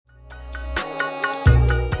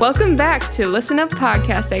Welcome back to Listen Up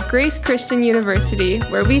Podcast at Grace Christian University,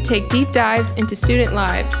 where we take deep dives into student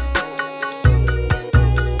lives.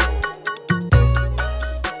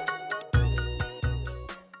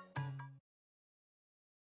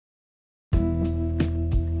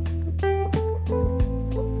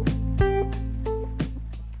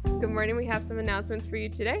 Good morning. We have some announcements for you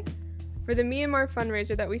today. For the Me and More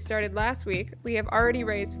fundraiser that we started last week, we have already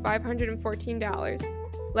raised $514.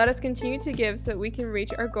 Let us continue to give so that we can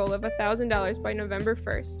reach our goal of $1,000 by November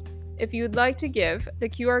 1st. If you would like to give, the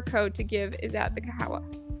QR code to give is at the Kahawa.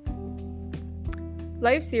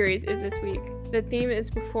 Life series is this week. The theme is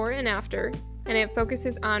Before and After, and it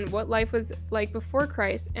focuses on what life was like before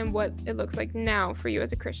Christ and what it looks like now for you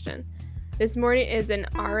as a Christian. This morning is an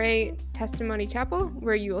RA Testimony Chapel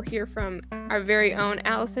where you will hear from our very own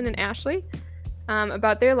Allison and Ashley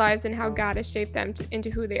about their lives and how God has shaped them into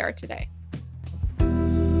who they are today.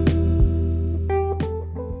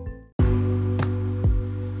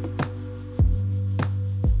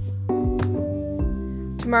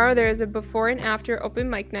 Tomorrow there is a before and after open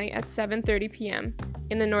mic night at 7:30 p.m.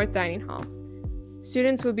 in the North Dining Hall.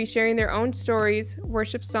 Students will be sharing their own stories,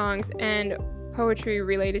 worship songs, and poetry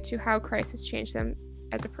related to how Christ has changed them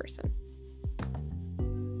as a person.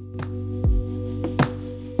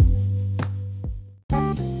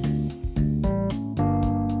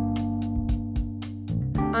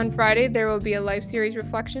 On Friday, there will be a Life Series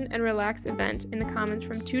reflection and relax event in the Commons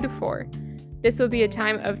from 2 to 4. This will be a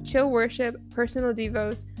time of chill worship, personal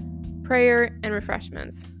devos, prayer, and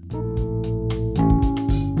refreshments.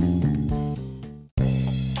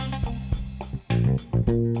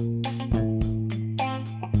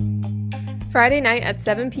 Friday night at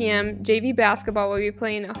 7 p.m., JV basketball will be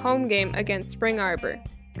playing a home game against Spring Arbor.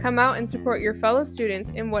 Come out and support your fellow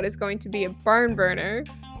students in what is going to be a barn burner.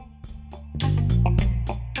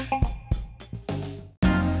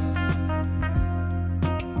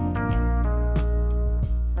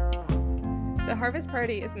 The Harvest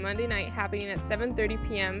Party is Monday night happening at 7:30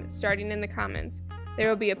 p.m. starting in the Commons. There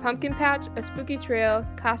will be a pumpkin patch, a spooky trail,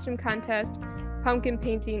 costume contest, pumpkin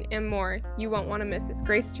painting, and more. You won't want to miss this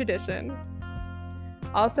Grace tradition.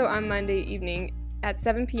 Also on Monday evening at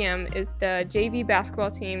 7 p.m. is the JV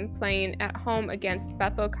basketball team playing at home against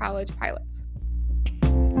Bethel College Pilots.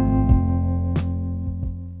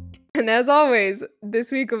 And as always,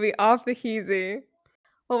 this week will be off the heezy.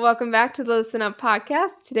 Well, welcome back to the Listen Up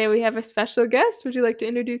Podcast. Today we have a special guest. Would you like to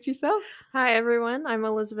introduce yourself? Hi, everyone. I'm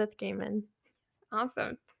Elisabeth Gehman.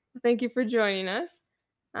 Awesome. Thank you for joining us.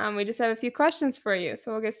 We just have a few questions for you.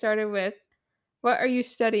 So we'll get started with, what are you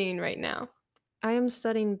studying right now? I am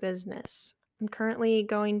studying business. I'm currently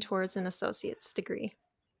going towards an associate's degree.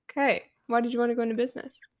 Okay. Why did you want to go into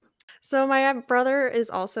business? So my brother is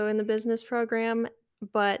also in the business program,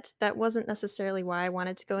 but that wasn't necessarily why I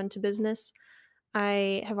wanted to go into business.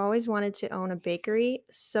 I have always wanted to own a bakery,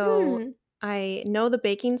 so I know the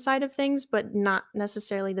baking side of things, but not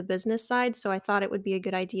necessarily the business side, so I thought it would be a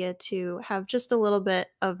good idea to have just a little bit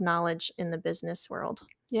of knowledge in the business world.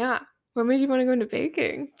 Yeah. What made you want to go into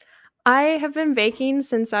baking? I have been baking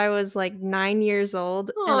since I was like 9 years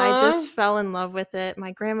old, and I just fell in love with it.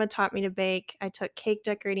 My grandma taught me to bake. I took cake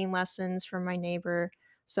decorating lessons from my neighbor,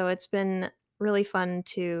 so it's been really fun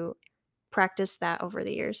to practice that over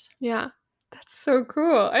the years. Yeah. That's so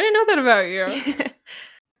cool. I didn't know that about you.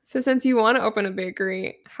 So since you want to open a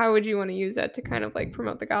bakery, how would you want to use that to kind of like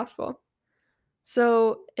promote the gospel?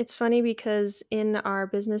 So it's funny because in our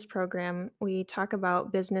business program, we talk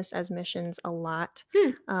about business as missions a lot.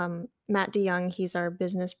 Matt DeYoung, he's our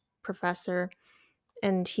business professor,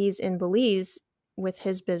 and he's in Belize with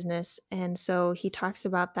his business. And so he talks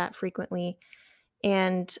about that frequently.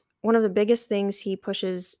 And one of the biggest things he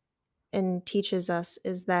pushes and teaches us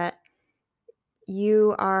is that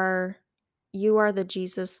you are the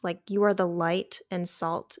Jesus, like you are the light and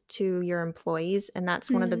salt to your employees, and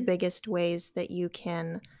that's one of the biggest ways that you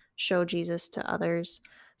can show Jesus to others.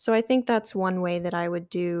 So I think that's one way that I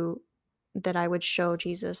would show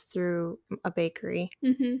Jesus through a bakery.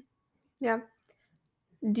 Yeah.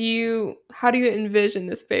 How do you envision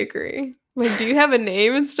this bakery? Like, do you have a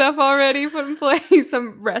name and stuff already put in place?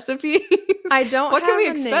 Some recipes? I don't What have can we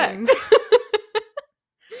a expect? name.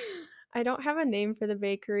 I don't have a name for the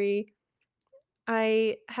bakery.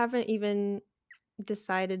 I haven't even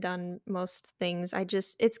decided on most things.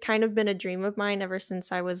 It's kind of been a dream of mine ever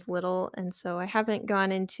since I was little, and so I haven't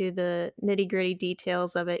gone into the nitty-gritty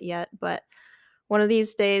details of it yet, but one of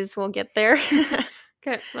these days we'll get there.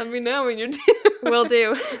 Okay, let me know when you do. Will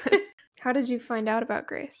do. How did you find out about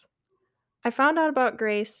Grace? I found out about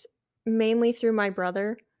Grace mainly through my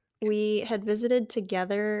brother. We had visited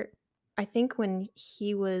together I think when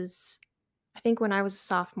I was a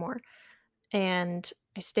sophomore, and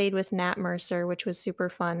I stayed with Nat Mercer, which was super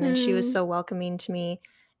fun, and she was Mm, so welcoming to me,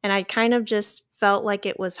 and I kind of just felt like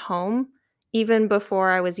it was home even before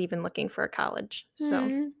I was even looking for a college. So,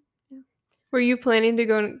 mm. yeah. Were you planning to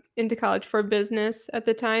go into college for business at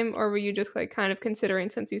the time, or were you just, like, kind of considering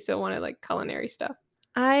since you still wanted, like, culinary stuff?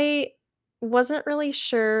 I wasn't really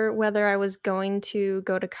sure whether I was going to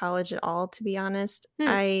go to college at all, to be honest. Hmm,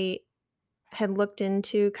 I had looked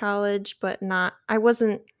into college, but not I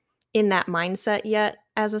wasn't in that mindset yet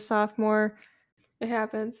as a sophomore. it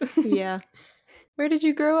happens. Yeah. Where did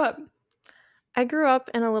you grow up? I grew up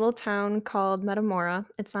in a little town called Metamora.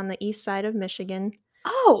 It's on the east side of Michigan.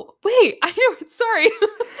 Oh, wait, I know it, sorry.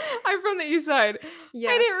 I'm from the East Side. I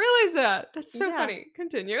Yeah. didn't realize that. That's so Yeah. funny.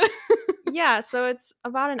 Continue. Yeah, so it's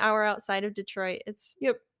about an hour outside of Detroit. It's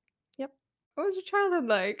Yep. Yep. What was your childhood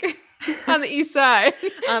like? On the East Side.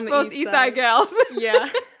 On the Most east East Side side. gals. Yeah.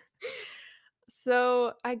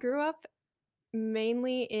 So, I grew up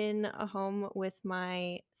mainly in a home with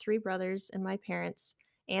my 3 brothers and my parents,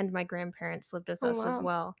 and my grandparents lived with Oh, us as wow.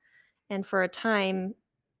 well. And for a time,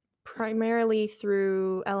 primarily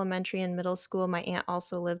through elementary and middle school, my aunt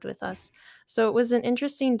also lived with us. So it was an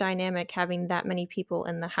interesting dynamic having that many people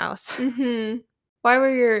in the house. Mhm. Why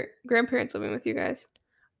were your grandparents living with you guys?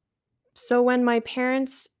 So when my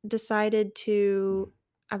parents decided to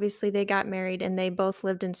obviously they got married and they both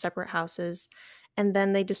lived in separate houses, and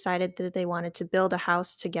then they decided that they wanted to build a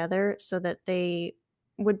house together so that they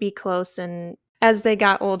would be close and as they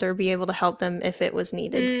got older be able to help them if it was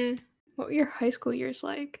needed. Mm. What were your high school years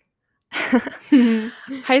like?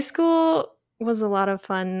 High school was a lot of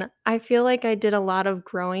fun. I feel like I did a lot of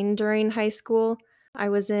growing during high school. I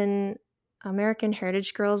was in American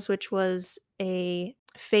Heritage Girls, which was a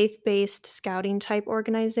faith-based scouting type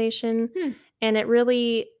organization, Hmm. and it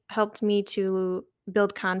really helped me to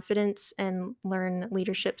build confidence and learn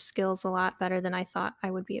leadership skills a lot better than I thought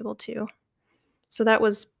I would be able to. So that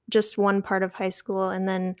was just one part of high school, and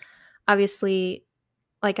then obviously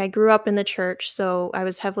like, I grew up in the church, so I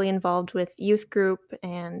was heavily involved with youth group,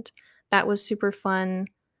 and that was super fun,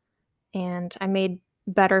 and I made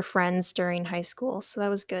better friends during high school, so that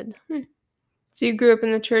was good. Hmm. So you grew up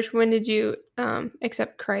in the church. When did you,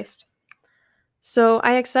 accept Christ? So,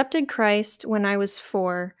 I accepted Christ when I was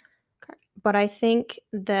 4, Okay. but I think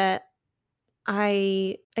that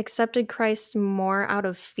I accepted Christ more out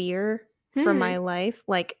of fear for Hmm. my life,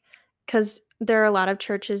 like, because there are a lot of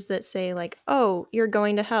churches that say, like, "Oh, you're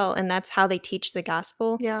going to hell," and that's how they teach the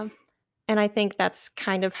gospel. Yeah. And I think that's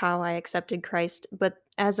kind of how I accepted Christ, but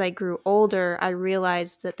as I grew older, I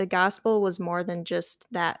realized that the gospel was more than just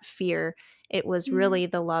that fear. It was Mm. really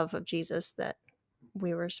the love of Jesus that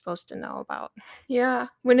we were supposed to know about. Yeah.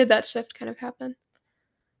 When did that shift kind of happen?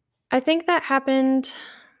 I think that happened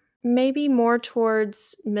maybe more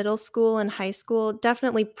towards middle school and high school,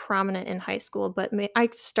 definitely prominent in high school, but I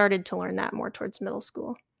started to learn that more towards middle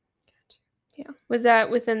school. Yeah. Was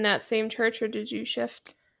that within that same church, or did you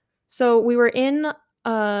shift? So we were in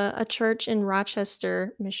a church in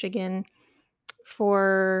Rochester, Michigan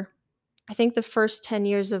for I think the first 10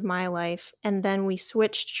 years of my life, and then we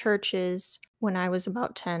switched churches when I was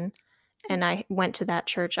about 10, and I went to that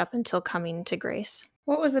church up until coming to Grace.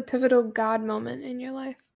 What was a pivotal God moment in your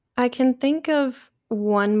life? I can think of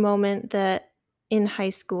one moment that in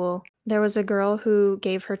high school, there was a girl who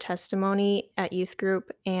gave her testimony at youth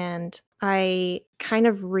group, and I kind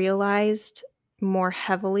of realized more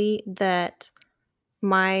heavily that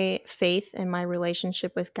my faith and my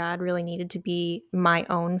relationship with God really needed to be my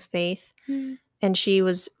own faith. Hmm. And she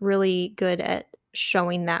was really good at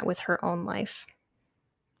showing that with her own life.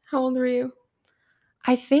 How old were you?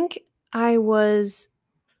 I think I was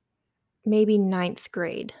maybe ninth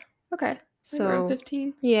grade. Okay. Like around So,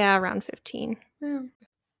 15? yeah, around 15. Yeah.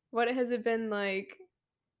 What has it been like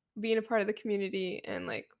being a part of the community and,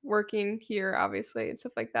 like, working here, obviously, and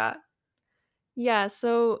stuff like that? Yeah,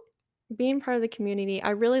 so being part of the community, I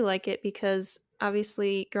really like it because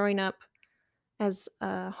obviously growing up as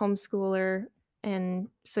a homeschooler, and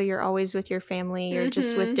so you're always with your family, you're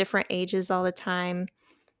just with Mhm. different ages all the time.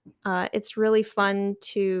 It's really fun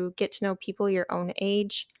to get to know people your own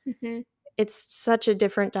age. Mhm. It's such a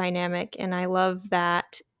different dynamic, and I love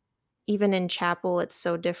that even in chapel, it's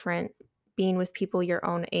so different being with people your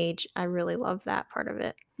own age. I really love that part of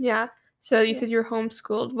it. Yeah. So you Yeah. said you were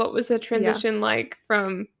homeschooled. What was the Yeah. transition like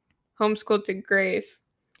from homeschooled to Grace?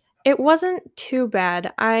 It wasn't too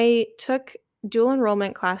bad. I took dual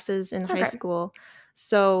enrollment classes in high Okay. school,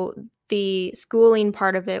 So the schooling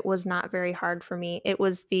part of it was not very hard for me. It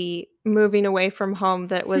was the moving away from home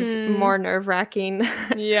that was more nerve-wracking.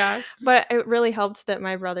 Yeah. But it really helped that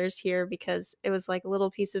my brother's here because it was like a little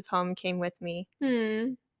piece of home came with me.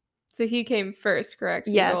 So he came first, correct?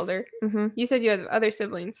 He's Yes. older. You said you had other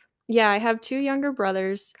siblings. Yeah, I have 2 younger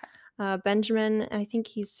brothers. Okay. Benjamin, I think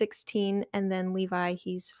he's 16, and then Levi,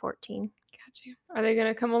 he's 14. Gotcha. Are they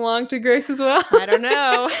gonna come along to Grace as well? I don't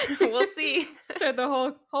know. We'll see. Start the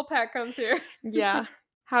whole pack comes here. Yeah.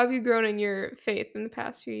 How have you grown in your faith in the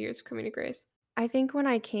past few years of coming to Grace? I think when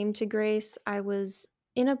I came to Grace, I was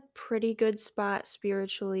in a pretty good spot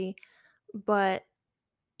spiritually, but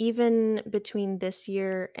even between this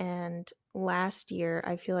year and last year,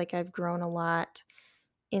 I feel like I've grown a lot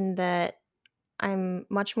in that I'm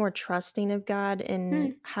much more trusting of God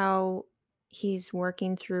and how He's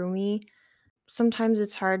working through me. Sometimes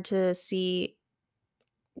it's hard to see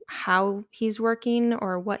how He's working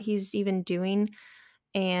or what He's even doing,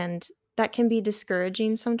 and that can be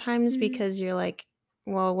discouraging sometimes because you're like,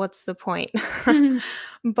 well, what's the point?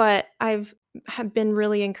 But I've have been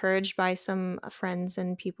really encouraged by some friends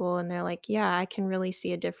and people, and they're like, yeah, I can really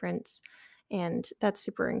see a difference. And that's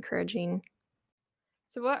super encouraging.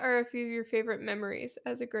 So, what are a few of your favorite memories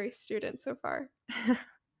as a Grace student so far?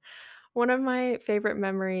 One of my favorite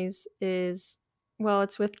memories is, well,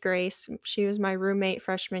 it's with Grace. She was my roommate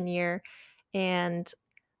freshman year. And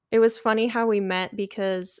it was funny how we met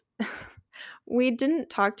because we didn't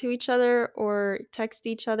talk to each other or text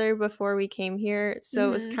each other before we came here. So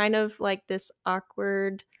it was kind of like this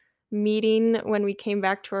awkward meeting when we came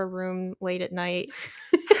back to our room late at night.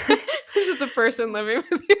 There's just a person living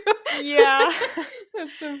with you. Yeah.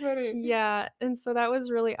 That's so funny. Yeah, and so that was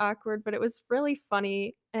really awkward, but it was really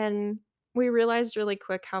funny, and we realized really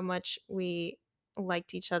quick how much we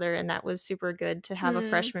liked each other, and that was super good to have a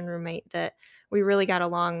freshman roommate that we really got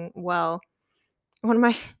along well. One of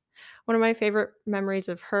my one of my favorite memories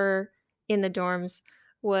of her in the dorms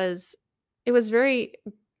was it was very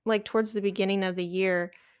like towards the beginning of the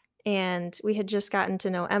year, and we had just gotten to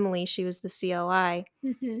know Emily. She was the CLI,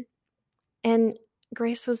 and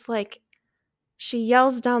Grace was like, she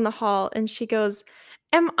yells down the hall and she goes,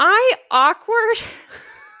 "Am I awkward?"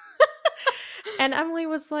 And Emily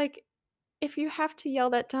was like, "If you have to yell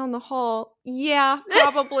that down the hall, yeah,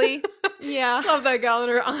 probably. Yeah." Love that gal and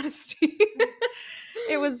her honesty.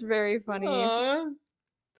 It was very funny. Aw.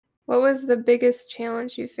 What was the biggest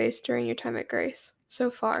challenge you faced during your time at Grace so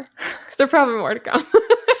far? Because there are probably more to come.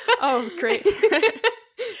 Oh, great.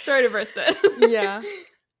 Sorry to burst it. Yeah.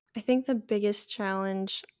 I think the biggest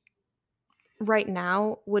challenge right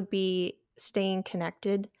now would be staying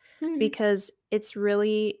connected because it's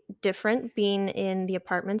really different being in the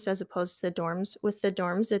apartments as opposed to the dorms. With the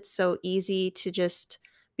dorms, it's so easy to just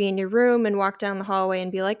be in your room and walk down the hallway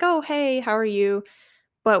and be like, "Oh, hey, how are you?"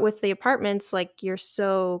 But with the apartments, like, you're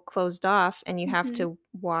so closed off and you have to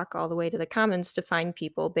walk all the way to the commons to find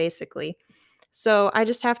people, basically. So I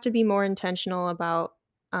just have to be more intentional about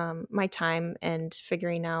my time and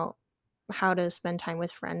figuring out how to spend time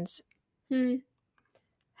with friends.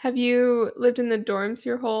 Have you lived in the dorms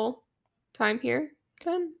your whole time here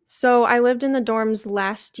then? So I lived in the dorms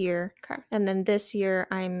last year, Okay. and then this year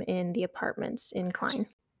I'm in the apartments in Gotcha. Klein.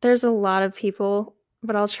 There's a lot of people,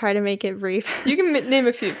 but I'll try to make it brief. You can name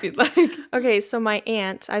a few if you'd like. Okay, so my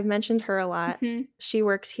aunt, I've mentioned her a lot. She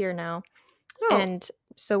works here now. Oh. And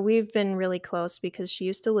so we've been really close because she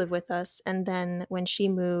used to live with us. And then when she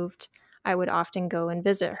moved, I would often go and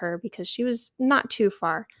visit her because she was not too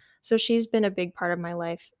far. So she's been a big part of my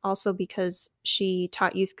life. Also because she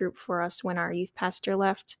taught youth group for us when our youth pastor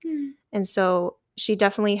left. And so she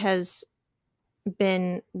definitely has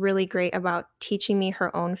been really great about teaching me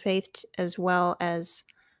her own faith as well as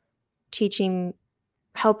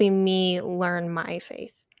helping me learn my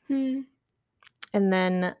faith. And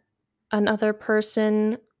then another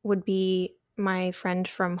person would be my friend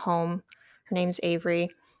from home. Her name's Avery.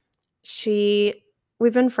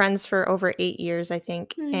 We've been friends for over 8 years, I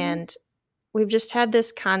think, and we've just had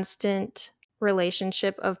this constant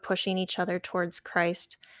relationship of pushing each other towards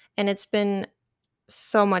Christ, and it's been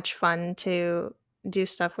so much fun to do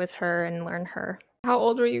stuff with her and learn her. How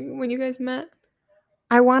old were you when you guys met?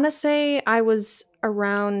 I want to say I was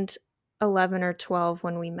around 11 or 12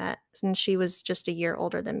 when we met, and she was just a year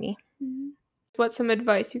older than me. What's some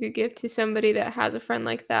advice you could give to somebody that has a friend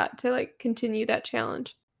like that to like continue that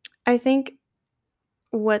challenge? I think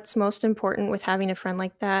what's most important with having a friend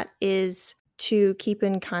like that is to keep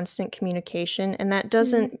in constant communication. And that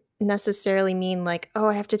doesn't necessarily mean like, oh,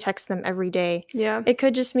 I have to text them every day. Yeah. It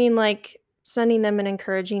could just mean like sending them an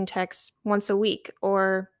encouraging text once a week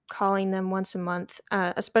or calling them once a month,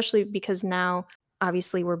 especially because now,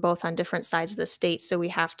 obviously, we're both on different sides of the state, so we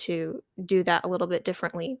have to do that a little bit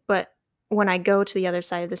differently. But when I go to the other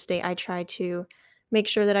side of the state, I try to make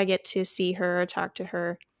sure that I get to see her or talk to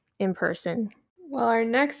her in person. Well, our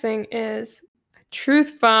next thing is a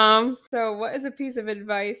truth bomb. So, what is a piece of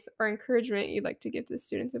advice or encouragement you'd like to give to the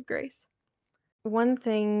students of Grace? One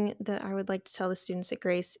thing that I would like to tell the students at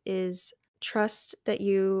Grace is trust that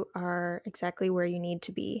you are exactly where you need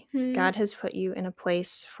to be. God has put you in a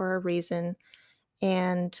place for a reason.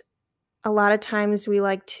 And a lot of times we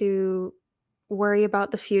like to worry about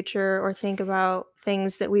the future or think about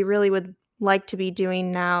things that we really would like to be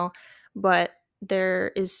doing now. But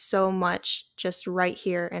there is so much just right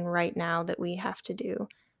here and right now that we have to do,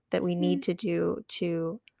 that we need to do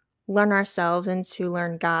to learn ourselves and to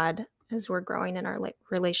learn God as we're growing in our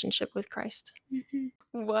relationship with Christ.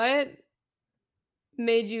 What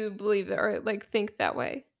made you believe that or like think that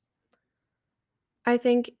way? I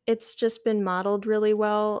think it's just been modeled really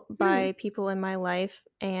well by people in my life,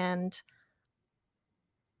 and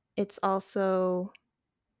it's also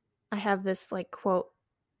I have this like quote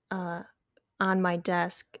uh, on my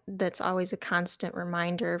desk that's always a constant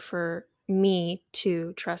reminder for me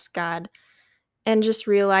to trust God, and just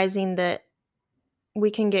realizing that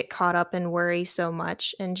we can get caught up in worry so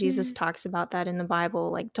much, and Jesus talks about that in the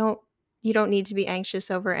Bible, like you don't need to be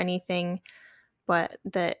anxious over anything, but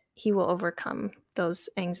that he will overcome those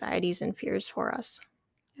anxieties and fears for us.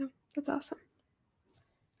 Yeah, that's awesome.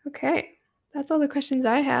 Okay, that's all the questions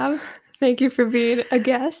I have. Thank you for being a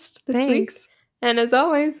guest this week. And as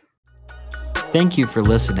always, thank you for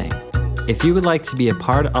listening. If you would like to be a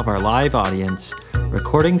part of our live audience,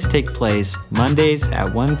 recordings take place Mondays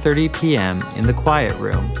at 1:30 p.m. in the Quiet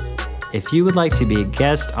Room. If you would like to be a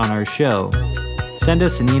guest on our show, send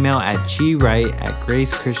us an email at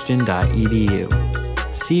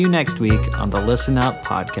gwright@gracechristian.edu. See you next week on the Listen Up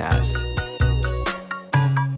podcast.